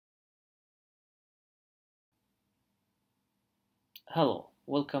Hello,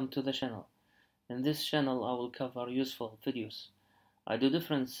 welcome to the channel. In this channel I will cover useful videos. I do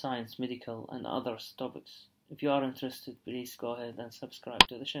different science, medical and other topics. If you are interested, please go ahead and subscribe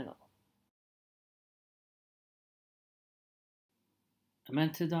to the channel.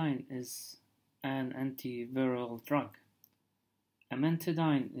 Amantadine is an antiviral drug.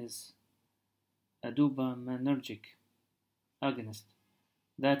 Amantadine is a dopaminergic agonist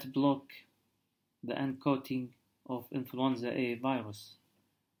that blocks the uncoating of influenza A virus,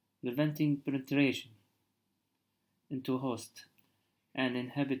 preventing penetration into host and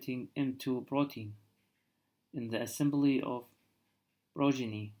inhibiting M2 protein in the assembly of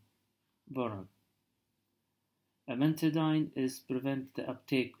progeny neuron. Amantadine is prevent the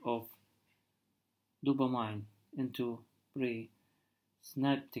uptake of dopamine into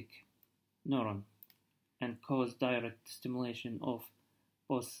presynaptic neuron and cause direct stimulation of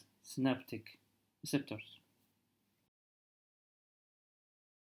postsynaptic receptors.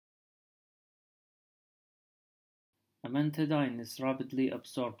 Amantadine is rapidly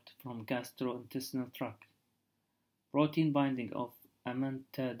absorbed from gastrointestinal tract. Protein binding of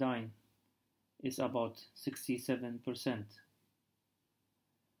amantadine is about 67%.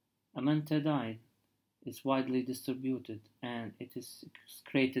 Amantadine is widely distributed and it is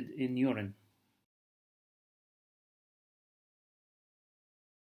excreted in urine.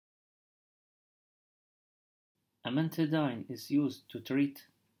 Amantadine is used to treat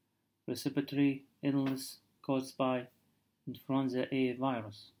respiratory illness caused by influenza A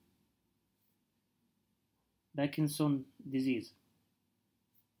virus, Parkinson disease,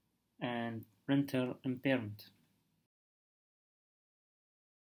 and renal impairment.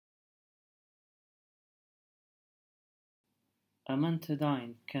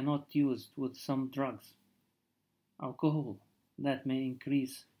 Amantadine cannot be used with some drugs, alcohol that may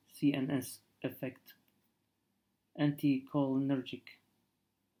increase CNS effect, anticholinergic,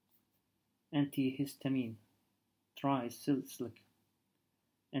 antihistamine, tricyclic,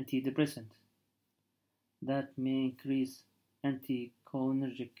 antidepressant that may increase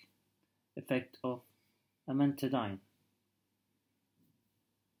anticholinergic effect of amantadine,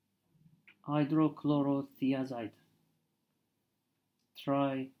 hydrochlorothiazide,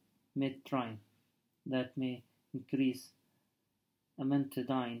 trimethoprim that may increase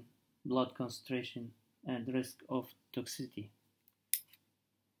amantadine blood concentration and risk of toxicity.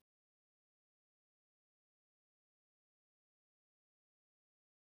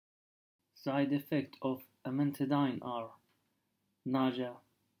 Side effects of amantadine are nausea,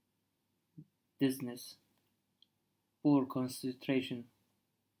 dizziness, poor concentration,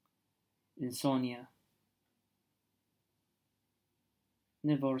 insomnia,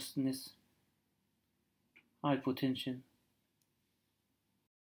 nervousness, hypotension,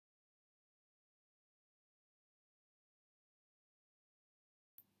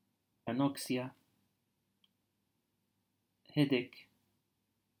 anoxia, headache,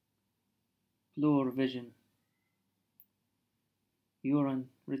 blurred vision, urine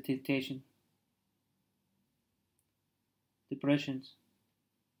retention, depression,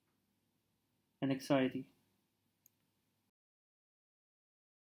 and anxiety.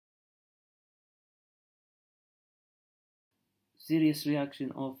 Serious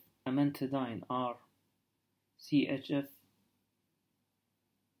reactions of amantadine are CHF,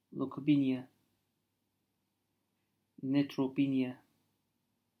 leukopenia, neutropenia,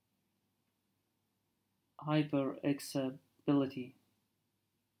 hyperexcitability,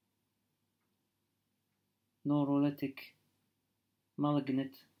 neuroleptic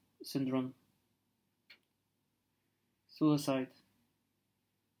malignant syndrome, suicide,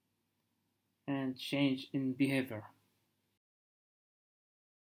 and change in behavior.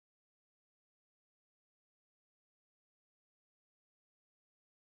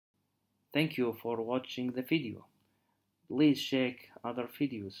 Thank you for watching the video. Please check other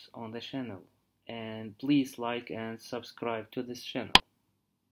videos on the channel and please like and subscribe to this channel.